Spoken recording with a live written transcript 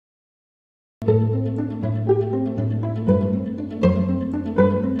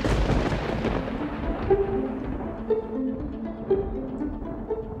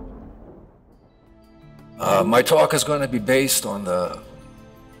My talk is going to be based on the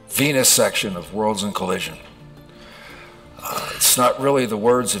Venus section of Worlds in Collision. It's not really the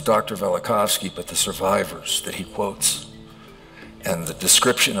words of Dr. Velikovsky, but the survivors that he quotes, and the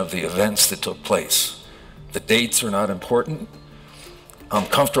description of the events that took place. The dates are not important. I'm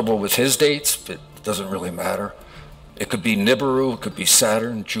comfortable with his dates, but it doesn't really matter. It could be Nibiru, it could be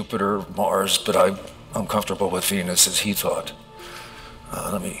Saturn, Jupiter, Mars, but I'm comfortable with Venus as he thought.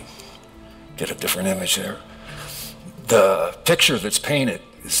 Let me get a different image there. The picture that's painted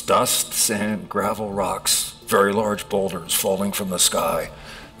is dust, sand, gravel, rocks, very large boulders falling from the sky,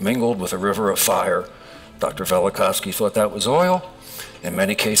 mingled with a river of fire. Dr. Velikovsky thought that was oil. In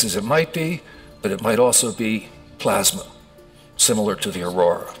many cases it might be, but it might also be plasma, similar to the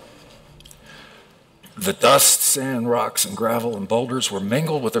aurora. The dust, sand, rocks, and gravel and boulders were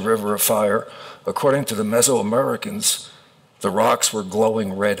mingled with the river of fire. According to the Mesoamericans, the rocks were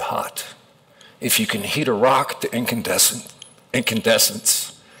glowing red hot. If you can heat a rock to incandescence,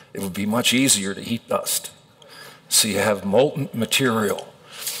 it would be much easier to heat dust. So you have molten material.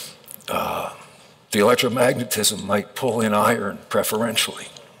 The electromagnetism might pull in iron preferentially.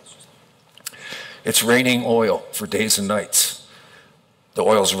 It's raining oil for days and nights. The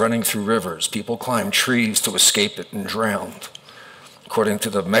oil's running through rivers. People climb trees to escape it and drowned. According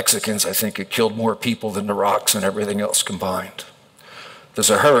to the Mexicans, I think it killed more people than the rocks and everything else combined. There's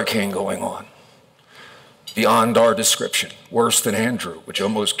a hurricane going on, beyond our description, worse than Andrew, which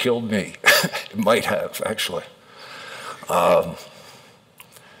almost killed me. It might have, actually. The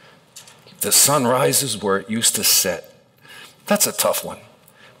sun rises where it used to set. That's a tough one.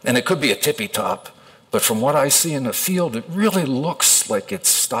 And it could be a tippy top, but from what I see in the field, it really looks like it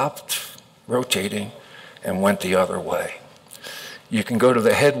stopped rotating and went the other way. You can go to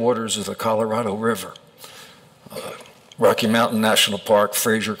the headwaters of the Colorado River. Rocky Mountain National Park,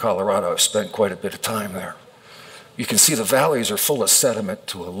 Fraser, Colorado. I've spent quite a bit of time there. You can see the valleys are full of sediment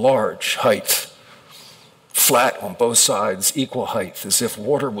to a large height, flat on both sides, equal height, as if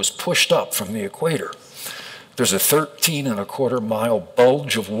water was pushed up from the equator. There's a 13.25 mile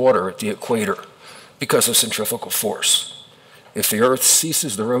bulge of water at the equator because of centrifugal force. If the Earth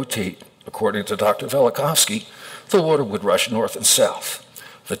ceases to rotate, according to Dr. Velikovsky, the water would rush north and south.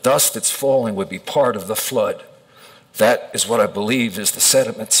 The dust that's falling would be part of the flood. That is what I believe is the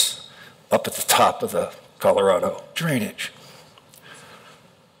sediments up at the top of the Colorado drainage.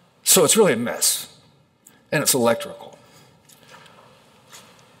 So it's really a mess, and it's electrical.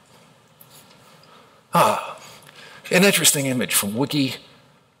 An interesting image from Wiki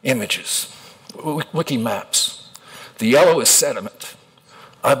Images, Wiki Maps. The yellow is sediment.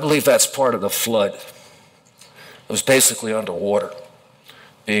 I believe that's part of the flood. It was basically underwater,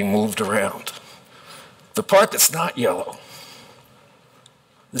 being moved around. The part that's not yellow,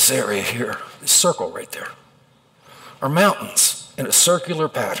 this area here, this circle right there, are mountains in a circular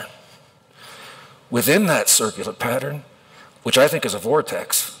pattern. Within that circular pattern, which I think is a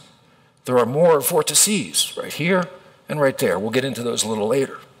vortex, there are more vortices right here and right there. We'll get into those a little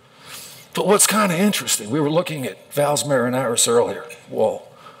later. But what's kind of interesting, we were looking at Valles Marineris earlier,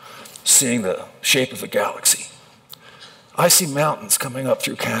 wall, seeing the shape of the galaxy. I see mountains coming up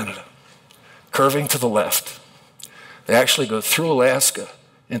through Canada, curving to the left. They actually go through Alaska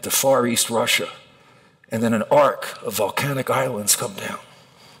into Far East Russia, and then an arc of volcanic islands come down.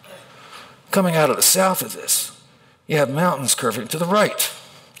 Coming out of the south of this, you have mountains curving to the right.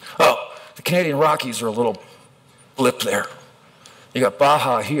 Oh, the Canadian Rockies are a little blip there. You got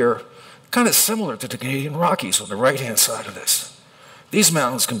Baja here, kind of similar to the Canadian Rockies on the right-hand side of this. These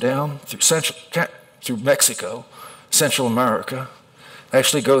mountains come down through Mexico, Central America,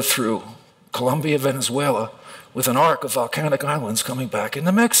 actually go through Colombia, Venezuela, with an arc of volcanic islands coming back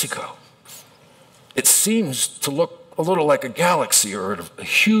into Mexico. It seems to look a little like a galaxy or a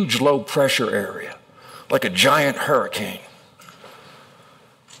huge low-pressure area, like a giant hurricane.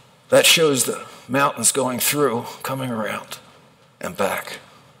 That shows the mountains going through, coming around, and back.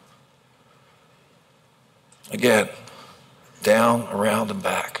 Again, down, around, and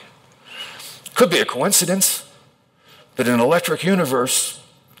back. Could be a coincidence, but in an electric universe,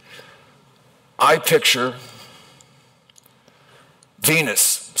 I picture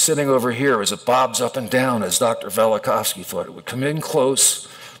Venus sitting over here as it bobs up and down, as Dr. Velikovsky thought. It would come in close,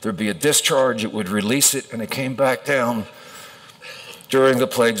 there'd be a discharge, it would release it, and it came back down during the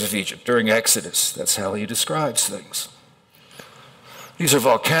plagues of Egypt, during Exodus. That's how he describes things. These are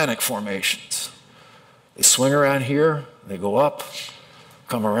volcanic formations. They swing around here, they go up,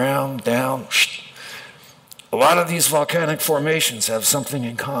 come around, down. A lot of these volcanic formations have something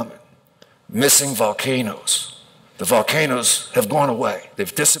in common. Missing volcanoes. The volcanoes have gone away.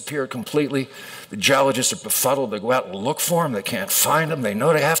 They've disappeared completely. The geologists are befuddled. They go out and look for them. They can't find them. They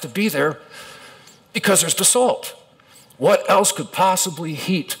know they have to be there because there's basalt. What else could possibly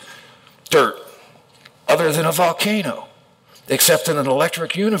heat dirt other than a volcano? Except in an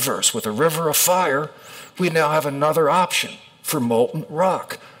electric universe with a river of fire, we now have another option for molten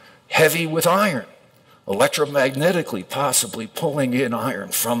rock, heavy with iron, electromagnetically possibly pulling in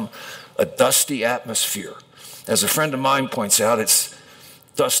iron from a dusty atmosphere. As a friend of mine points out, it's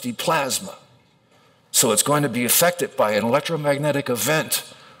dusty plasma. So it's going to be affected by an electromagnetic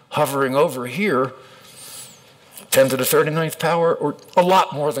event hovering over here, 10 to the 39th power, or a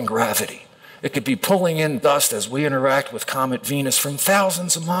lot more than gravity. It could be pulling in dust as we interact with Comet Venus from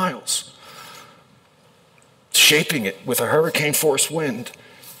thousands of miles, shaping it with a hurricane force wind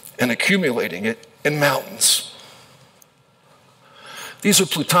and accumulating it in mountains. These are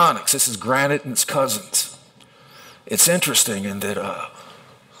plutonics. This is granite and its cousins. It's interesting in that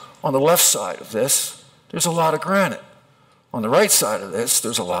on the left side of this, there's a lot of granite. On the right side of this,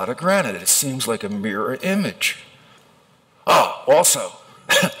 there's a lot of granite. It seems like a mirror image. Also,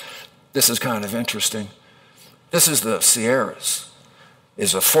 this is kind of interesting. This is the Sierras.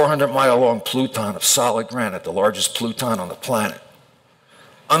 It's a 400-mile-long pluton of solid granite, the largest pluton on the planet.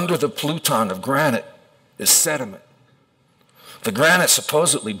 Under the pluton of granite is sediment. The granite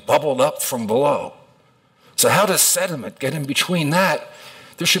supposedly bubbled up from below. So how does sediment get in between that?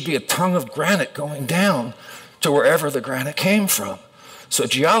 There should be a tongue of granite going down to wherever the granite came from. So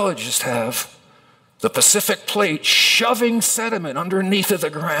geologists have the Pacific plate shoving sediment underneath of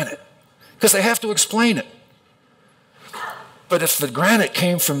the granite because they have to explain it. But if the granite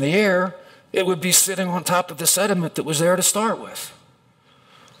came from the air, it would be sitting on top of the sediment that was there to start with.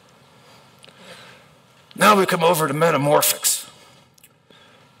 Now we come over to metamorphics.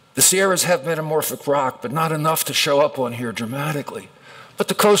 The Sierras have metamorphic rock, but not enough to show up on here dramatically. But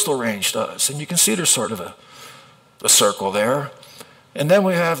the coastal range does, and you can see there's sort of a circle there. And then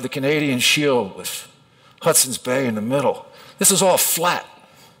we have the Canadian Shield with Hudson's Bay in the middle. This is all flat,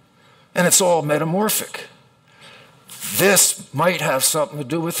 and it's all metamorphic. This might have something to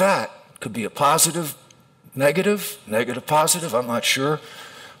do with that. Could be a positive, negative, negative, positive, I'm not sure.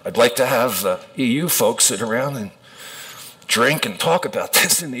 I'd like to have the EU folks sit around and drink and talk about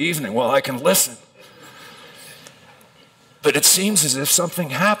this in the evening while I can listen. But it seems as if something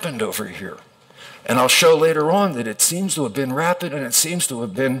happened over here. And I'll show later on that it seems to have been rapid and it seems to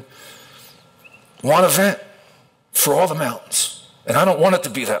have been one event for all the mountains. And I don't want it to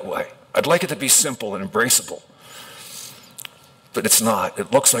be that way. I'd like it to be simple and embraceable. But it's not.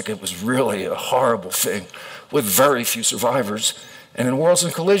 It looks like it was really a horrible thing with very few survivors. And in Worlds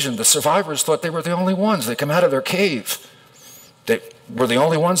in Collision, the survivors thought they were the only ones. They come out of their cave. They were the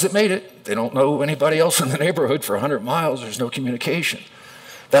only ones that made it. They don't know anybody else in the neighborhood for 100 miles. There's no communication.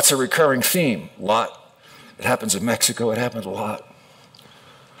 That's a recurring theme, a lot. It happens in Mexico. It happened a lot.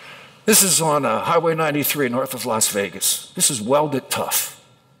 This is on Highway 93 north of Las Vegas. This is welded tuff.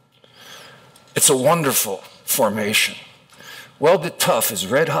 It's a wonderful formation. Welded tuff is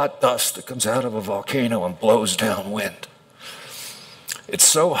red-hot dust that comes out of a volcano and blows downwind. It's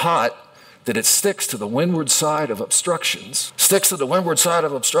so hot that it sticks to the windward side of obstructions,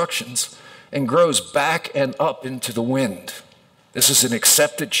 and grows back and up into the wind. This is an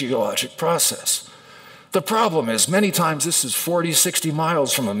accepted geologic process. The problem is many times this is 40, 60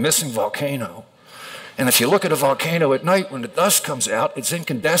 miles from a missing volcano. And if you look at a volcano at night, when the dust comes out, it's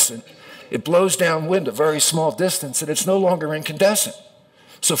incandescent. It blows downwind a very small distance, and it's no longer incandescent.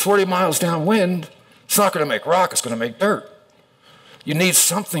 So 40 miles downwind, it's not going to make rock, it's going to make dirt. You need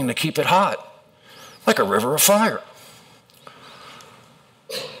something to keep it hot, like a river of fire.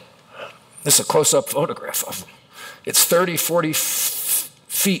 This is a close-up photograph of them. It's 30, 40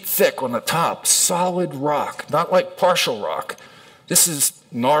 feet thick on the top, solid rock, not like partial rock. This is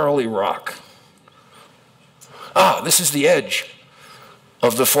gnarly rock. This is the edge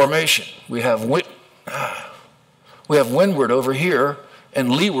of the formation. We have windward over here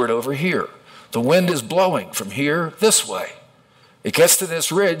and leeward over here. The wind is blowing from here this way. It gets to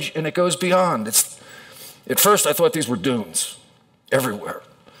this ridge and it goes beyond. At first I thought these were dunes everywhere.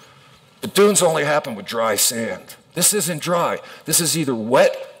 But dunes only happen with dry sand. This isn't dry. This is either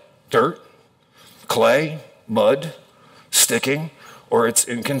wet dirt, clay, mud, sticking, or it's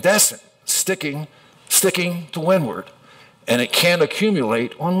incandescent, sticking to windward. And it can't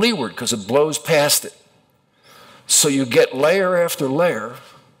accumulate on leeward because it blows past it. So you get layer after layer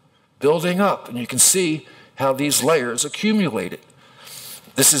building up, and you can see how these layers accumulated.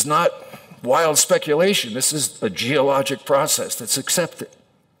 This is not wild speculation. This is a geologic process that's accepted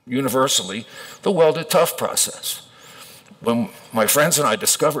universally, the welded tuff process. When my friends and I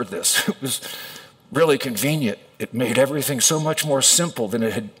discovered this, it was really convenient. It made everything so much more simple than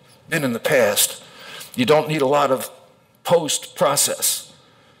it had been in the past. You don't need a lot of post-process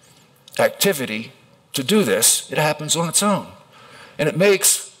activity to do this. It happens on its own. And it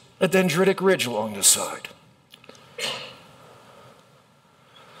makes a dendritic ridge along the side.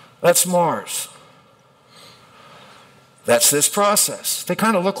 That's Mars. That's this process. They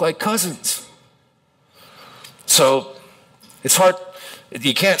kind of look like cousins. So it's hard,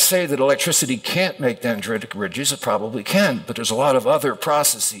 you can't say that electricity can't make dendritic ridges. It probably can, but there's a lot of other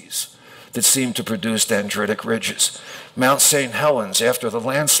processes that seem to produce dendritic ridges. Mount St. Helens, after the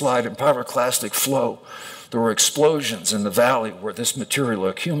landslide and pyroclastic flow, there were explosions in the valley where this material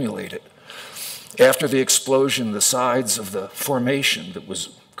accumulated. After the explosion, the sides of the formation that was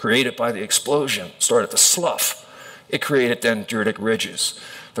created by the explosion started to slough. It created dendritic ridges.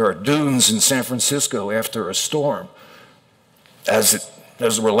 There are dunes in San Francisco after a storm. As there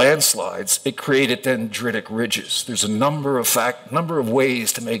were landslides, it created dendritic ridges. There's a number of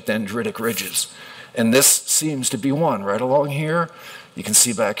ways to make dendritic ridges. And this seems to be one. Right along here, you can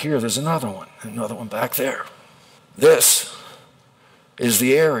see back here, there's another one back there. This is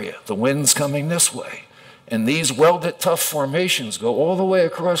the area. The wind's coming this way. And these welded tuff formations go all the way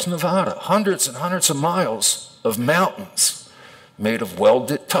across Nevada, hundreds and hundreds of miles of mountains made of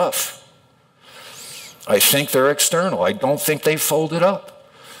welded tuff. I think they're external. I don't think they folded up.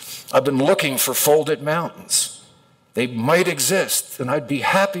 I've been looking for folded mountains. They might exist, and I'd be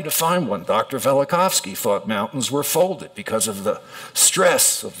happy to find one. Dr. Velikovsky thought mountains were folded because of the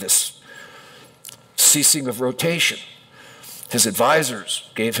stress of this ceasing of rotation. His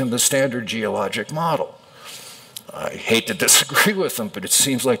advisors gave him the standard geologic model. I hate to disagree with them, but it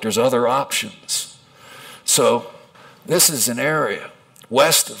seems like there's other options. So this is an area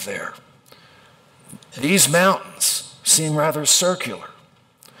west of there. These mountains seem rather circular,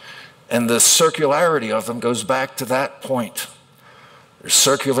 and the circularity of them goes back to that point. There's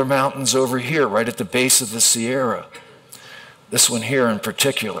circular mountains over here, right at the base of the Sierra. This one here in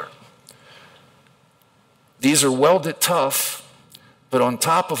particular. These are welded tuff, but on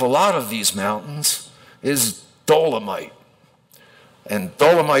top of a lot of these mountains is dolomite. And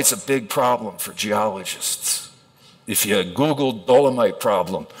dolomite's a big problem for geologists. If you Google dolomite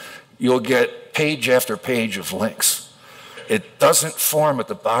problem, you'll get page after page of links. It doesn't form at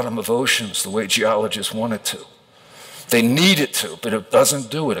the bottom of oceans the way geologists want it to. They need it to, but it doesn't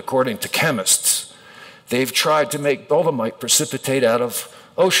do it, according to chemists. They've tried to make dolomite precipitate out of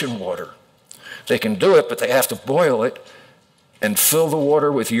ocean water. They can do it, but they have to boil it and fill the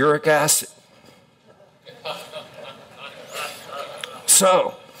water with uric acid.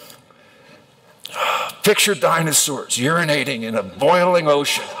 So, picture dinosaurs urinating in a boiling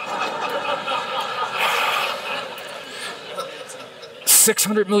ocean.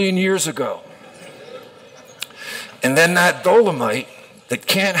 600 million years ago. And then that dolomite that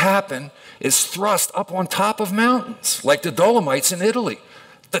can't happen is thrust up on top of mountains, like the Dolomites in Italy.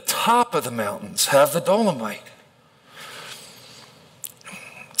 The top of the mountains have the dolomite.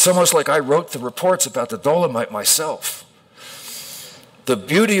 It's almost like I wrote the reports about the dolomite myself. The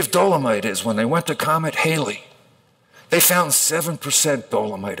beauty of dolomite is when they went to Comet Halley, they found 7%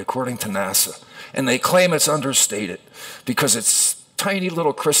 dolomite, according to NASA. And they claim it's understated because it's tiny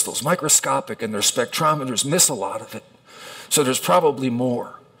little crystals, microscopic, and their spectrometers miss a lot of it. So there's probably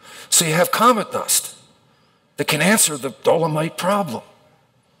more. So you have comet dust that can answer the dolomite problem.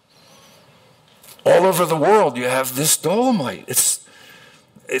 All over the world, you have this dolomite.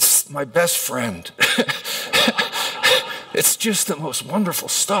 It's my best friend. It's just the most wonderful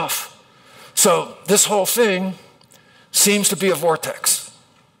stuff. So this whole thing seems to be a vortex.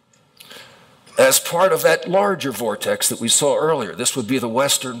 As part of that larger vortex that we saw earlier, this would be the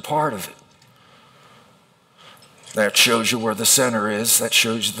western part of it. That shows you where the center is. That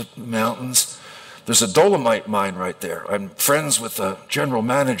shows you the mountains. There's a dolomite mine right there. I'm friends with the general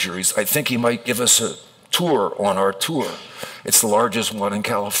manager. I think he might give us a tour on our tour. It's the largest one in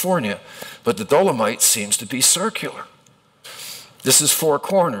California. But the dolomite seems to be circular. This is Four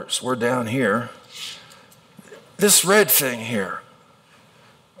Corners. We're down here. This red thing here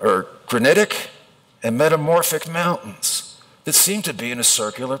are granitic and metamorphic mountains that seem to be in a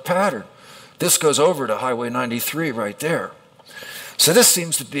circular pattern. This goes over to Highway 93 right there. So this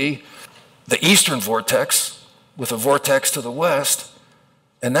seems to be the eastern vortex with a vortex to the west,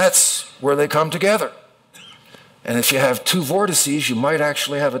 and that's where they come together. And if you have two vortices, you might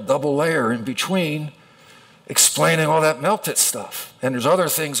actually have a double layer in between explaining all that melted stuff. And there's other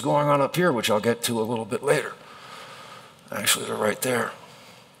things going on up here, which I'll get to a little bit later. Actually, they're right there.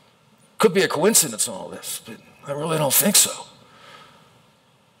 Could be a coincidence, all this, but I really don't think so.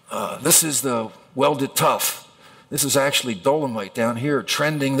 This is the welded tough. This is actually dolomite down here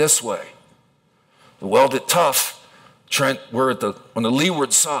trending this way. The welded tough, we're on the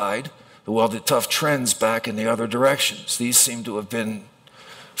leeward side. The welded tough trends back in the other directions. These seem to have been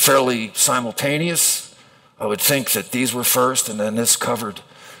fairly simultaneous. I would think that these were first, and then this covered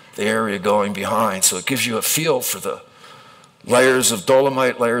the area going behind. So it gives you a feel for the layers of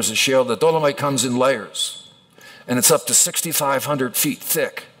dolomite, layers of shale. The dolomite comes in layers, and it's up to 6,500 feet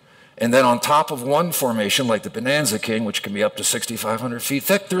thick. And then on top of one formation, like the Bonanza King, which can be up to 6,500 feet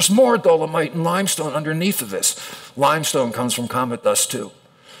thick, there's more dolomite and limestone underneath of this. Limestone comes from comet dust too,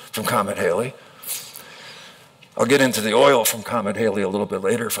 from Comet Halley. I'll get into the oil from Comet Halley a little bit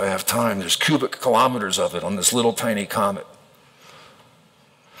later if I have time. There's cubic kilometers of it on this little tiny comet.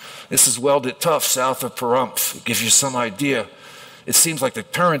 This is welded tough south of Pahrump. It gives you some idea. It seems like the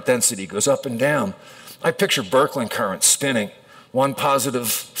current density goes up and down. I picture Birkeland currents spinning. One positive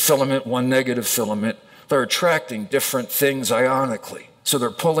filament, one negative filament. They're attracting different things ionically. So they're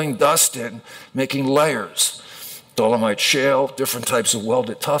pulling dust in, making layers. Dolomite shale, different types of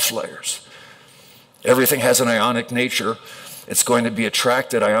welded tough layers. Everything has an ionic nature. It's going to be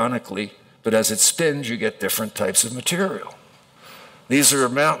attracted ionically, but as it spins, you get different types of material. These are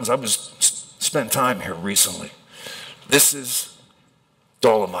mountains. I spent time here recently. This is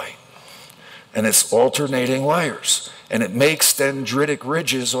dolomite, and it's alternating layers, and it makes dendritic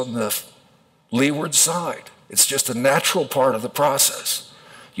ridges on the leeward side. It's just a natural part of the process.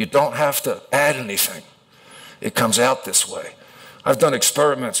 You don't have to add anything. It comes out this way. I've done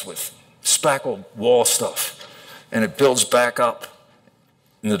experiments with spackled wall stuff, and it builds back up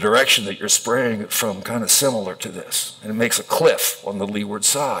in the direction that you're spraying it from, kind of similar to this. And it makes a cliff on the leeward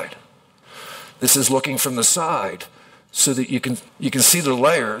side. This is looking from the side so that you can see the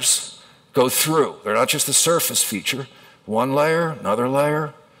layers go through. They're not just a surface feature. One layer, another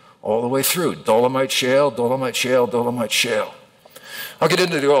layer, all the way through. Dolomite shale, dolomite shale, dolomite shale. I'll get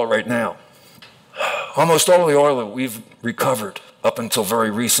into the oil right now. Almost all the oil that we've recovered up until very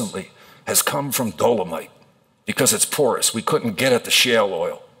recently has come from dolomite because it's porous. We couldn't get at the shale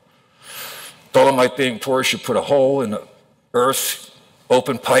oil. Dolomite being porous, you put a hole in the earth,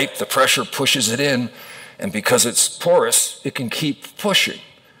 open pipe, the pressure pushes it in, and because it's porous, it can keep pushing.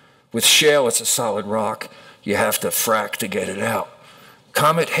 With shale, it's a solid rock. You have to frack to get it out.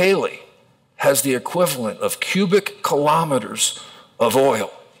 Comet Halley has the equivalent of cubic kilometers of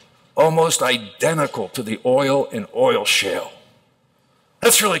oil, almost identical to the oil in oil shale.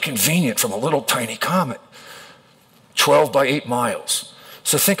 That's really convenient from a little tiny comet, 12 by 8 miles.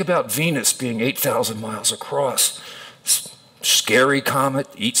 So think about Venus being 8,000 miles across. Scary comet,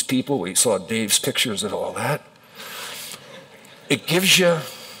 eats people. We saw Dave's pictures of all that. It gives you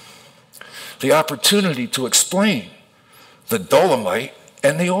the opportunity to explain the dolomite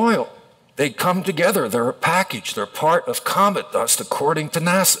and the oil. They come together. They're a package. They're part of comet dust, according to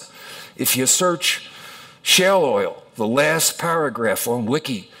NASA. If you search shale oil, the last paragraph on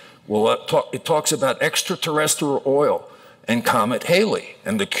Wiki, it talks about extraterrestrial oil and Comet Halley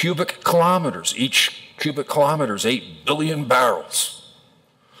and the cubic kilometers. Each cubic kilometer is 8 billion barrels.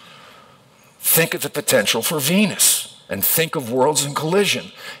 Think of the potential for Venus, and think of worlds in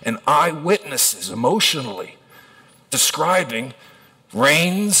collision and eyewitnesses emotionally describing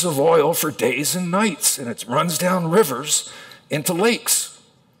rains of oil for days and nights, and it runs down rivers into lakes.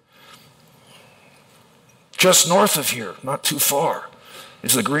 Just north of here, not too far,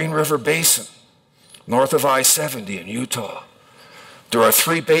 is the Green River Basin, north of I-70 in Utah. There are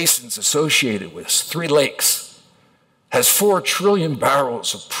 3 basins associated with this, 3 lakes. Has 4 trillion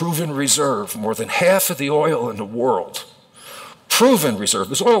barrels of proven reserve, more than half of the oil in the world. Proven reserve.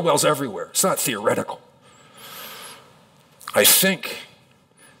 There's oil wells everywhere. It's not theoretical. I think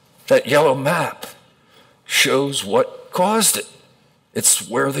that yellow map shows what caused it. It's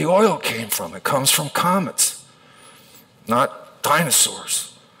where the oil came from. It comes from comets, not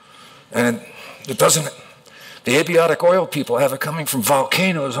dinosaurs. And it doesn't, the abiotic oil people have it coming from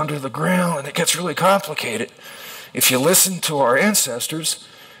volcanoes under the ground, and it gets really complicated. If you listen to our ancestors,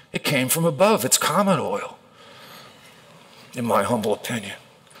 it came from above. It's comet oil, in my humble opinion.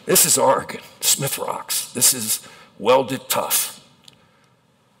 This is Oregon, Smith Rocks. This is welded tough.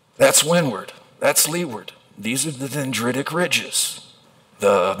 That's windward. That's leeward. These are the dendritic ridges.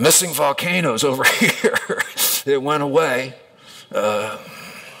 The missing volcanoes over here, it went away. I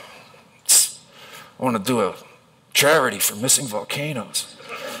want to do a charity for missing volcanoes.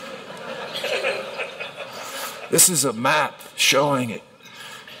 This is a map showing it.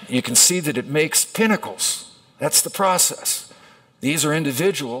 You can see that it makes pinnacles. That's the process. These are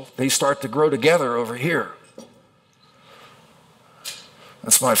individual. They start to grow together over here.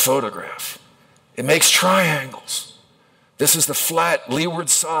 That's my photograph. It makes triangles. This is the flat leeward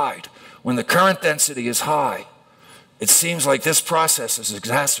side. When the current density is high, it seems like this process is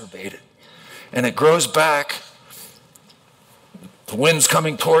exacerbated. And it grows back. The wind's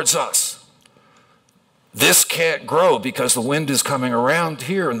coming towards us. This can't grow because the wind is coming around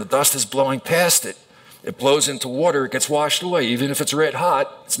here and the dust is blowing past it. It blows into water, it gets washed away. Even if it's red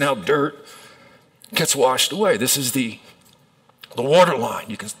hot, it's now dirt, it gets washed away. This is the water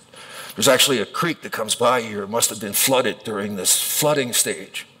line. There's actually a creek that comes by here. It must have been flooded during this flooding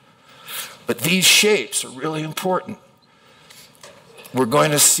stage. But these shapes are really important. We're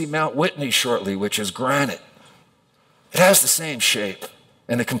going to see Mount Whitney shortly, which is granite. It has the same shape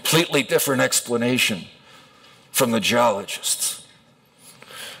and a completely different explanation from the geologists.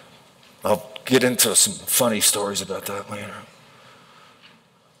 I'll get into some funny stories about that later.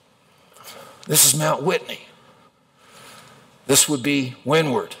 This is Mount Whitney. This would be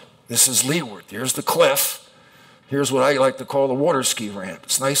windward. This is leeward. Here's the cliff. Here's what I like to call the water ski ramp.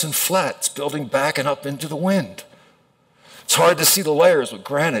 It's nice and flat. It's building back and up into the wind. It's hard to see the layers with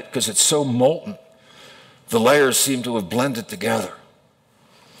granite because it's so molten. The layers seem to have blended together.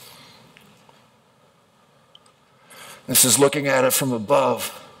 This is looking at it from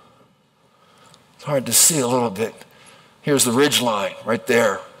above. It's hard to see a little bit. Here's the ridge line right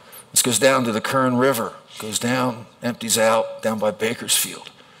there. This goes down to the Kern River. Goes down, empties out, down by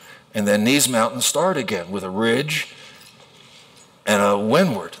Bakersfield. And then these mountains start again with a ridge and a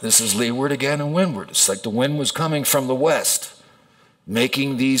windward. This is leeward again and windward. It's like the wind was coming from the west,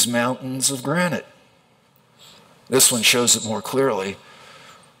 making these mountains of granite. This one shows it more clearly.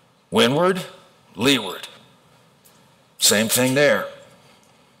 Windward, leeward. Same thing there.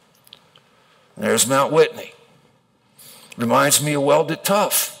 There's Mount Whitney. Reminds me of welded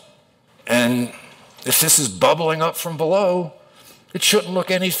tuff. And if this is bubbling up from below, it shouldn't look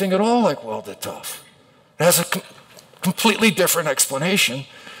anything at all like welded tuff. It has a completely different explanation.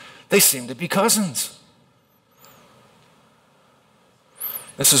 They seem to be cousins.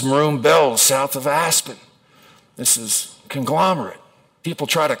 This is Maroon Bells south of Aspen. This is conglomerate. People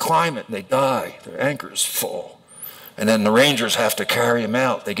try to climb it and they die. Their anchors fall. And then the rangers have to carry them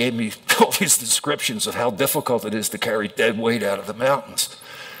out. They gave me all these descriptions of how difficult it is to carry dead weight out of the mountains.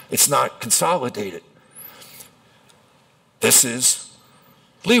 It's not consolidated. This is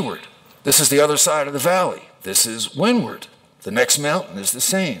leeward. This is the other side of the valley. This is windward. The next mountain is the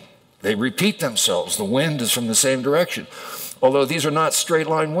same. They repeat themselves. The wind is from the same direction. Although these are not straight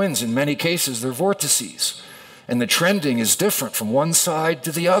line winds, in many cases they're vortices. And the trending is different from one side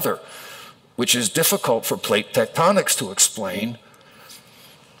to the other, which is difficult for plate tectonics to explain.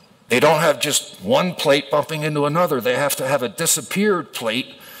 They don't have just one plate bumping into another. They have to have a disappeared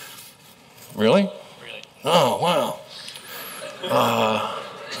plate. Really? Really. Oh, wow. All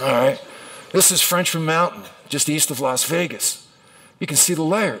right. This is Frenchman Mountain, just east of Las Vegas. You can see the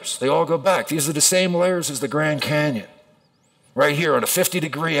layers. They all go back. These are the same layers as the Grand Canyon. Right here on a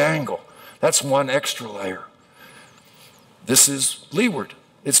 50-degree angle. That's one extra layer. This is leeward.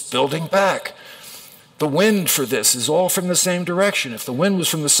 It's building back. The wind for this is all from the same direction. If the wind was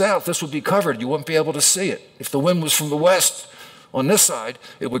from the south, this would be covered. You wouldn't be able to see it. If the wind was from the west on this side,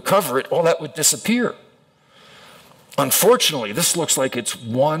 it would cover it. All that would disappear. Unfortunately, this looks like it's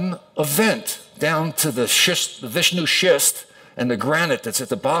one event down to the schist, the Vishnu schist, and the granite that's at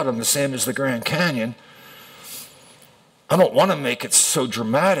the bottom, the same as the Grand Canyon. I don't want to make it so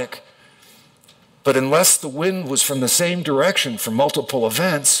dramatic, but unless the wind was from the same direction for multiple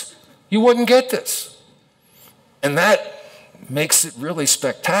events, you wouldn't get this. And that makes it really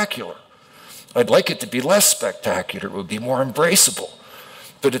spectacular. I'd like it to be less spectacular. It would be more embraceable.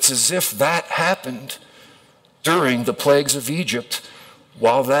 But it's as if that happened during the plagues of Egypt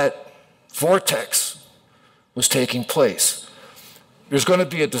while that vortex was taking place. There's going to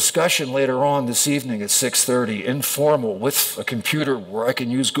be a discussion later on this evening at 6:30, informal, with a computer where I can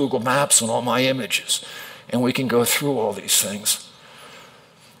use Google Maps and all my images, and we can go through all these things.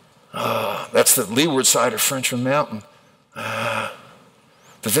 That's the leeward side of Frenchman Mountain.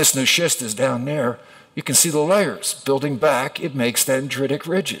 The Vishnu schist is down there. You can see the layers building back. It makes dendritic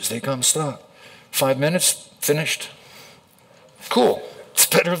ridges. They come stop. 5 minutes, finished. Cool. It's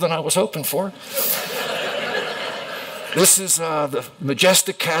better than I was hoping for. This is the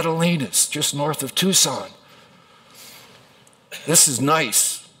majestic Catalinas, just north of Tucson. This is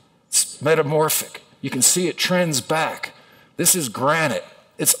nice. It's metamorphic. You can see it trends back. This is granite.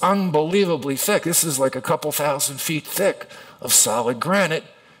 It's unbelievably thick. This is like a couple thousand feet thick of solid granite.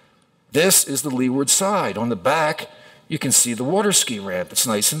 This is the leeward side. On the back, you can see the water ski ramp. It's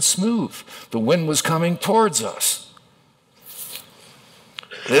nice and smooth. The wind was coming towards us.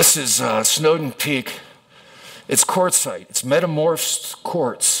 This is Snowden Peak. It's quartzite. It's metamorphed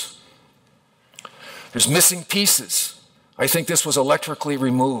quartz. There's missing pieces. I think this was electrically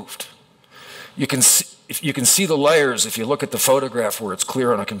removed. You can see the layers if you look at the photograph where it's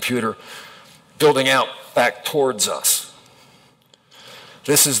clear on a computer, building out back towards us.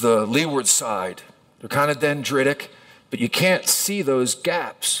 This is the leeward side. They're kind of dendritic, but you can't see those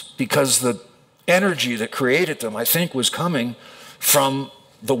gaps because the energy that created them, I think, was coming from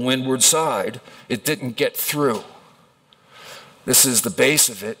the windward side. It didn't get through. This is the base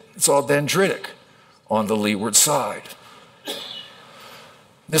of it. It's all dendritic on the leeward side.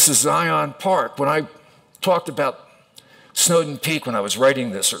 This is Zion Park. When I talked about Snowden Peak when I was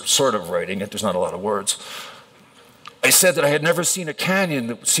writing this, or sort of writing it, there's not a lot of words, I said that I had never seen a canyon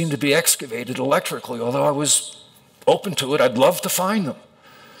that seemed to be excavated electrically, although I was open to it. I'd love to find them.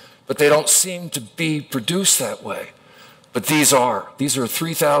 But they don't seem to be produced that way. But these are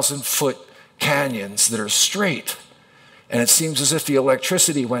 3,000-foot canyons that are straight. And it seems as if the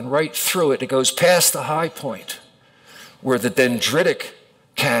electricity went right through it. It goes past the high point, where the dendritic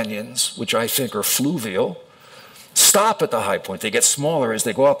canyons, which I think are fluvial, stop at the high point. They get smaller as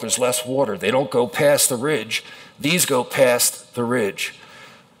they go up. There's less water. They don't go past the ridge. These go past the ridge.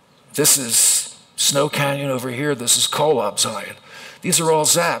 This is Snow Canyon over here. This is Kolob Zion. These are all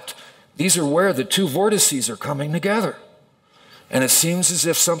zapped. These are where the two vortices are coming together. And it seems as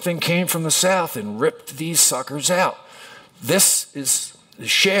if something came from the south and ripped these suckers out. This is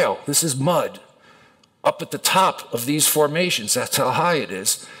shale. This is mud. Up at the top of these formations, that's how high it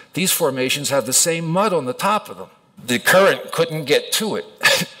is, these formations have the same mud on the top of them. The current couldn't get to it.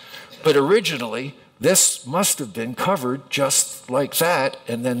 But originally, this must have been covered just like that,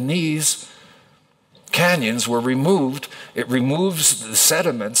 and then these canyons were removed. It removes the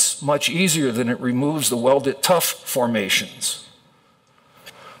sediments much easier than it removes the welded tuff formations.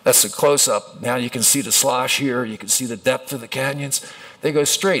 That's a close-up. Now you can see the slosh here. You can see the depth of the canyons. They go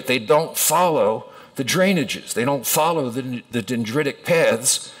straight. They don't follow the drainages. They don't follow the dendritic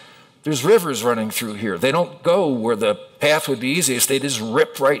paths. There's rivers running through here. They don't go where the path would be easiest. They just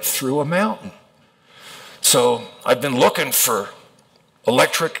rip right through a mountain. So I've been looking for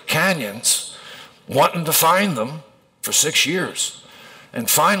electric canyons, wanting to find them for 6 years. And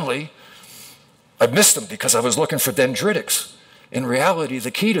finally, I missed them because I was looking for dendritics. In reality,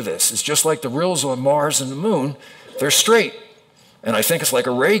 the key to this is just like the rills on Mars and the moon, they're straight. And I think it's like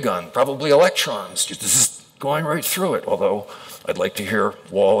a ray gun, probably electrons, just going right through it. Although I'd like to hear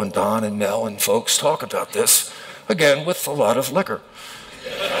Wall and Don and Mel and folks talk about this, again, with a lot of liquor.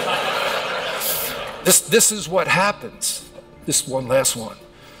 This is what happens. This one, last one.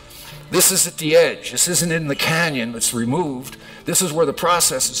 This is at the edge. This isn't in the canyon that's removed. This is where the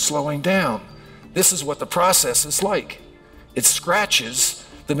process is slowing down. This is what the process is like. It scratches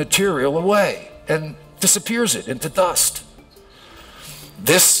the material away and disappears it into dust.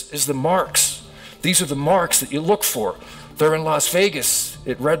 This is the marks. These are the marks that you look for. They're in Las Vegas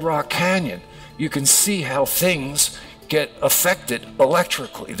at Red Rock Canyon. You can see how things get affected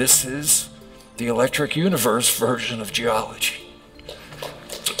electrically. This is the electric universe version of geology.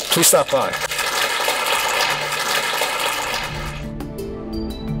 Please stop by.